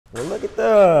Well, look at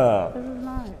that. This is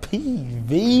nice.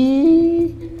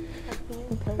 PV.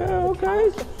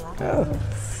 Okay.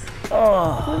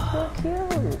 Oh. This is so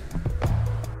cute.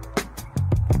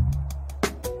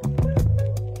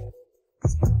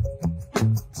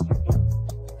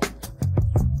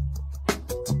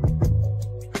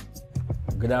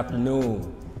 Good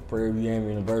afternoon, PVAMU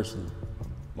University.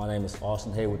 My name is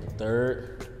Austin Hayward III.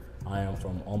 I am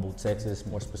from Humble, Texas,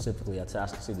 more specifically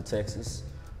Atascocita City, Texas.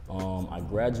 I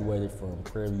graduated from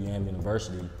PVAMU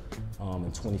University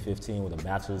in 2015 with a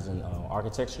bachelor's in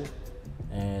architecture,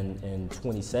 and in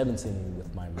 2017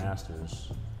 with my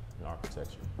master's in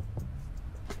architecture.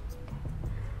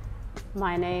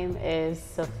 My name is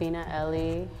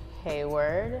Safinaeli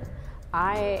Hayward.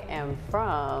 I am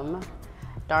from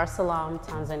Dar es Salaam,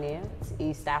 Tanzania, it's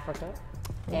East Africa.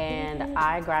 And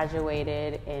I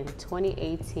graduated in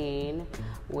 2018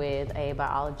 with a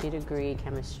biology degree,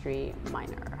 chemistry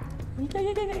minor.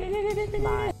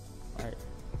 Bye. All right.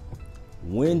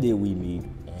 When did we meet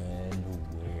and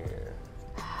where?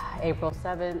 April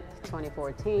 7th,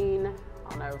 2014.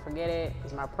 I'll never forget it. It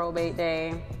was my probate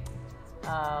day.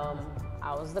 I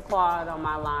was the quad on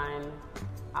my line.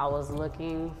 I was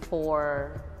looking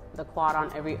for the quad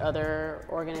on every other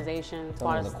organization.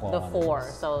 Quad is the four.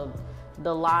 So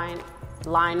the line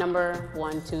number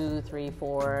 1, 2, 3,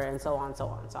 4, and so on, so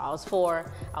on. So I was 4.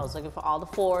 I was looking for all the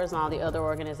 4s and all the other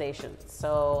organizations.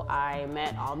 So I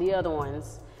met all the other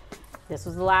ones. This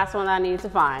was the last one I needed to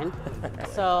find.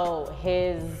 So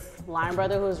his line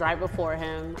brother, who was right before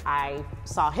him, I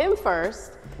saw him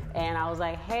first, and I was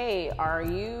like, hey, are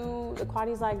you the quad?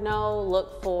 He's like, no,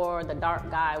 look for the dark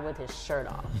guy with his shirt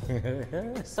off.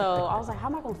 So I was like, how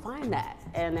am I gonna find that?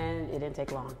 And then it didn't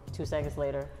take long. 2 seconds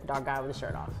later, dark guy with his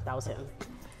shirt off. That was him.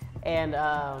 And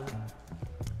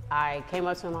I came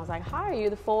up to him, I was like, hi, are you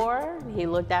the 4? And he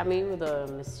looked at me with a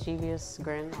mischievous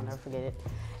grin, I'll never forget it.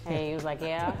 And he was like,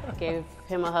 yeah, gave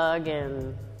him a hug,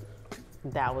 and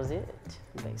that was it,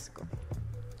 basically.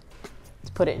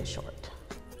 To put it in short.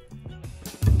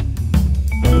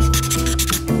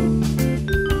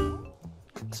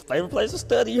 Favorite place to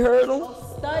study, you heard them?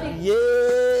 Study.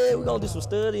 Yeah, we're gonna do some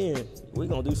studying. We're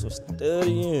gonna do some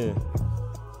studying.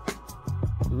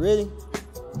 You ready?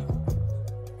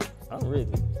 I'm ready.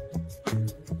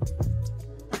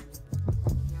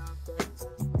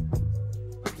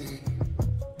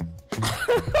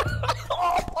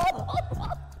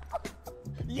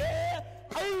 Yeah!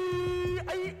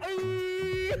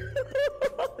 Ay.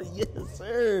 Yes,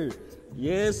 sir.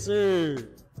 Yes, sir.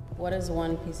 What is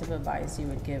one piece of advice you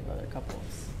would give other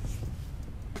couples?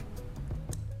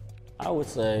 I would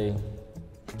say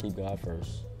keep God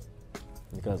first.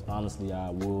 Because honestly,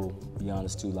 I will be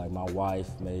honest too, like my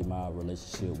wife made my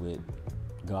relationship with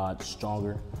God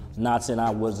stronger. Not saying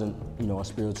I wasn't, a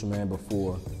spiritual man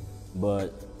before,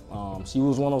 but she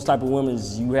was one of those type of women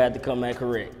you had to come at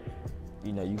correct.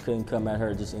 You couldn't come at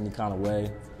her just any kind of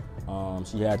way.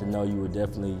 She had to know you were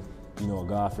definitely, a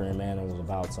God-fearing man and was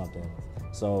about something.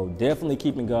 So definitely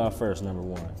keeping God first, number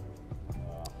one.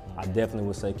 I definitely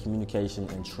would say communication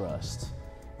and trust.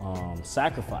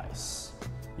 Sacrifice.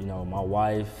 My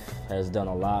wife has done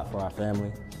a lot for our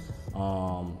family.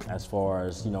 As far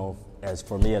as, as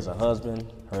for me as a husband,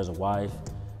 her as a wife,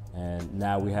 and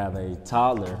now we have a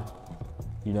toddler,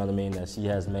 that she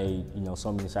has made,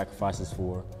 so many sacrifices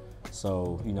for.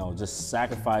 So, just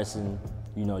sacrificing,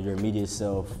 your immediate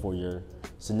self for your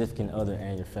significant other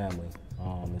and your family.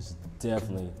 It's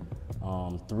definitely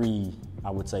 3,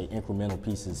 I would say, incremental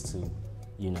pieces to,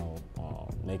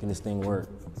 making this thing work.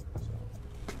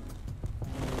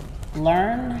 So.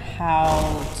 Learn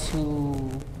how to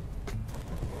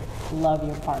love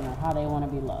your partner, how they want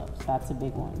to be loved. That's a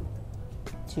big one,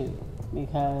 too.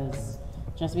 Because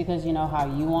just because you know how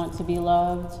you want to be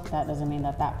loved, that doesn't mean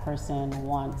that that person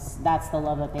that's the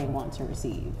love that they want to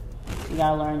receive. You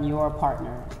gotta learn your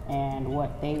partner and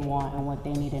what they want and what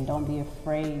they need, and don't be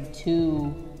afraid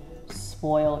to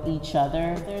spoil each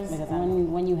other. Because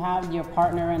when you have your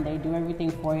partner and they do everything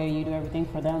for you, you do everything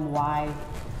for them, why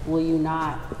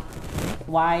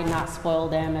not spoil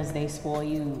them as they spoil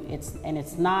you? It's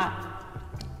not,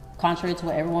 contrary to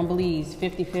what everyone believes,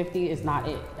 50-50 is not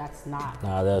it. That's not.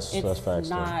 Nah, that's facts. It's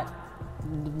not.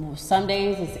 Some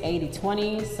days it's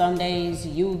 80-20. Some days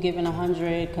you giving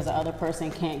 100 because the other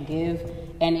person can't give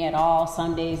any at all.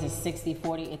 Some days it's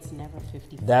 60-40. It's never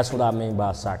 50-50. That's what I mean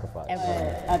by sacrifice.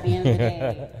 Ever. At the end of the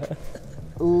day,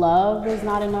 love is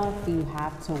not enough. You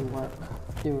have to work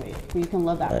through it. You can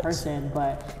love that person,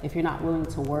 but if you're not willing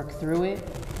to work through it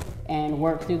and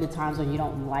work through the times when you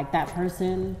don't like that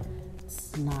person,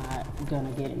 it's not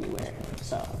gonna get anywhere.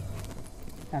 So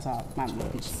that's all my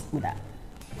piece with that.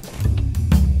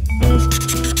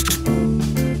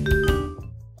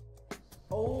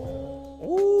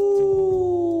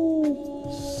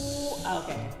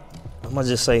 I'm gonna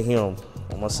just say him.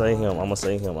 I'm gonna say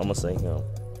him.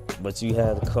 But you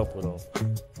had a couple though.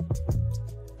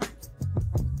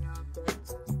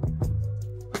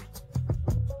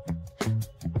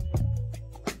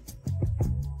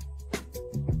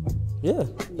 Yeah,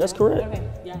 that's correct. Okay,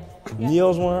 yeah.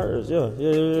 Neil's one of hers.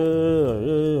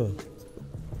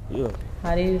 Yeah.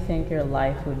 How do you think your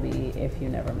life would be if you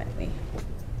never met me?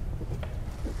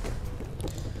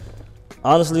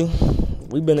 Honestly,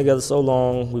 we've been together so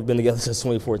long. We've been together since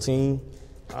 2014.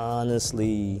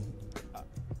 Honestly,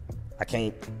 I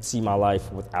can't see my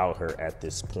life without her at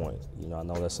this point. You know, I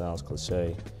know that sounds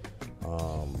cliche,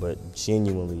 but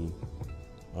genuinely,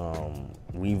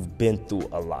 we've been through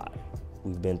a lot.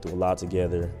 We've been through a lot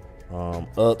together,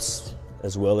 ups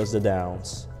as well as the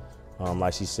downs.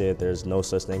 Like she said, there's no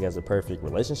such thing as a perfect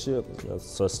relationship. There's no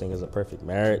such thing as a perfect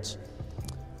marriage.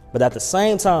 But at the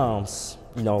same time,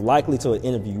 you know, likely to an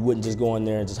interview, you wouldn't just go in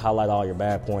there and just highlight all your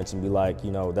bad points and be like,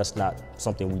 you know, that's not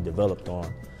something we developed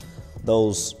on.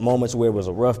 Those moments where it was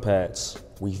a rough patch,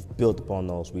 we've built upon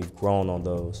those, we've grown on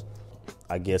those.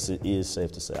 I guess it is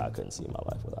safe to say I couldn't see my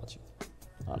life without you,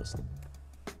 honestly.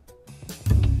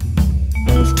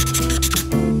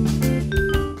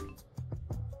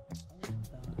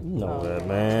 You know that,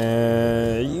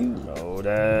 man. You know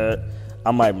that.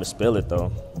 I might misspell it,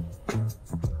 though.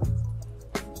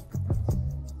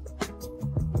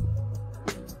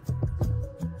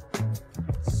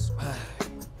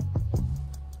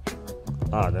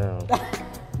 Ah, damn.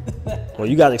 Well,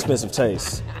 you got expensive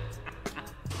taste.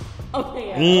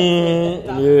 Okay.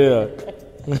 Yeah.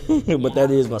 But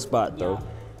that is my spot, though.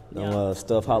 Them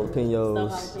stuffed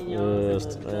jalapenos.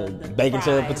 Bacon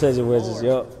cheddar potato wedges.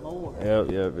 Yep.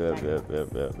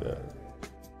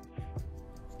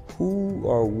 Who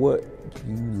or what do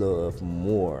you love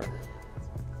more?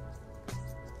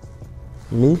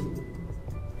 Me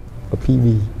or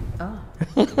PV? Oh.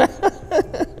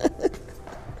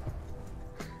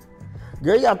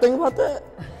 Girl, you gotta think about that.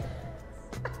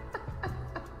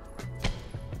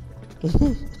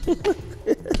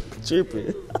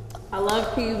 Tripping. I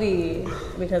love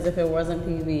PV because if it wasn't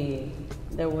PV,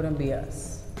 there wouldn't be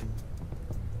us.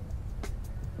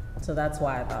 So that's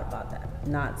why I thought about that.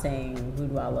 Not saying who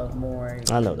do I love more.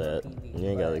 I know that. PV, you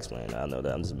ain't gotta explain that. I know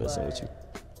that. I'm just messing with you.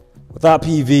 Without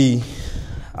PV,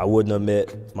 I wouldn't have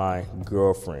met my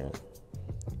girlfriend.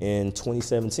 In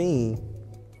 2017,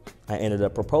 I ended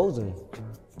up proposing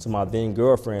to my then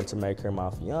girlfriend to make her my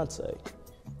fiance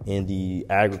in the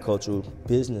agricultural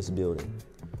business building.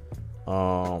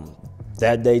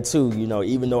 That day too, you know,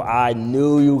 even though I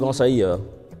knew you were gonna say yeah,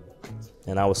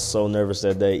 and I was so nervous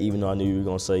that day, even though I knew you were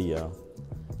gonna say yeah,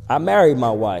 I married my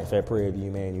wife at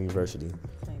PVAMU University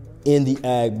in the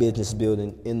ag business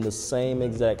building in the same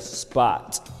exact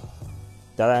spot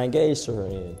that I engaged to her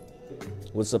in.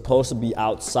 It was supposed to be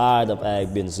outside of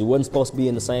ag business. It wasn't supposed to be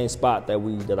in the same spot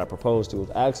that I proposed to. It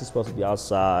was actually supposed to be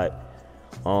outside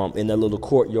in that little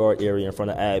courtyard area in front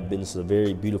of ag business. It's a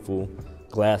very beautiful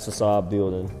glass facade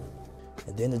building.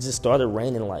 And then it just started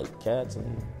raining like cats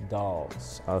and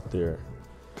dogs out there.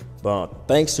 But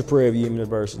thanks to Prairie View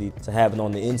University to have it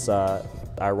on the inside,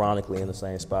 ironically in the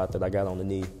same spot that I got on the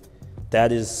knee.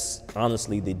 That is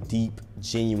honestly the deep,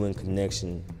 genuine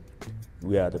connection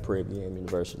we had at Prairie View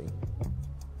University.